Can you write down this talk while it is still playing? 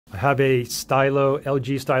have a Stylo,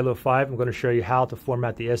 LG Stylo 5. I'm going to show you how to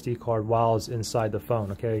format the SD card while it's inside the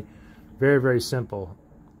phone, okay? Very, very simple.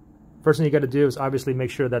 First thing you got to do is obviously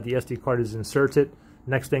make sure that the SD card is inserted.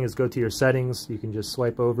 Next thing is go to your settings. You can just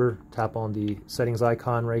swipe over, tap on the settings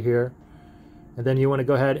icon right here. And then you want to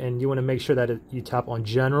go ahead and you want to make sure that you tap on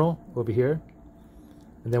General over here.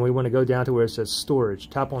 And then we want to go down to where it says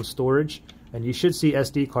Storage. Tap on Storage, and you should see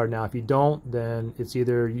SD card now. If you don't, then it's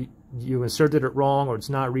either you inserted it wrong, or it's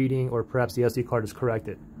not reading, or perhaps the SD card is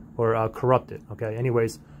corrupted. Okay,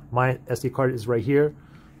 anyways, my SD card is right here.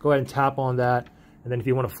 Go ahead and tap on that. And then if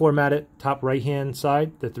you want to format it, top right hand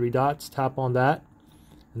side, the three dots, tap on that.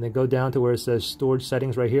 And then go down to where it says Storage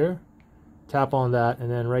Settings right here. Tap on that, and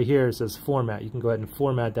then right here it says Format. You can go ahead and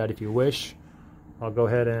format that if you wish. I'll go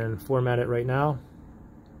ahead and format it right now.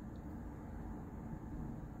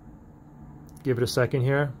 Give it a second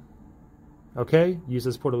here. Okay, use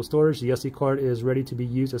as portable storage. The SD card is ready to be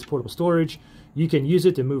used as portable storage. You can use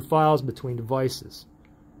it to move files between devices.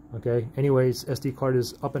 Okay, anyways, SD card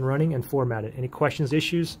is up and running and formatted. Any questions,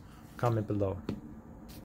 issues? Comment below.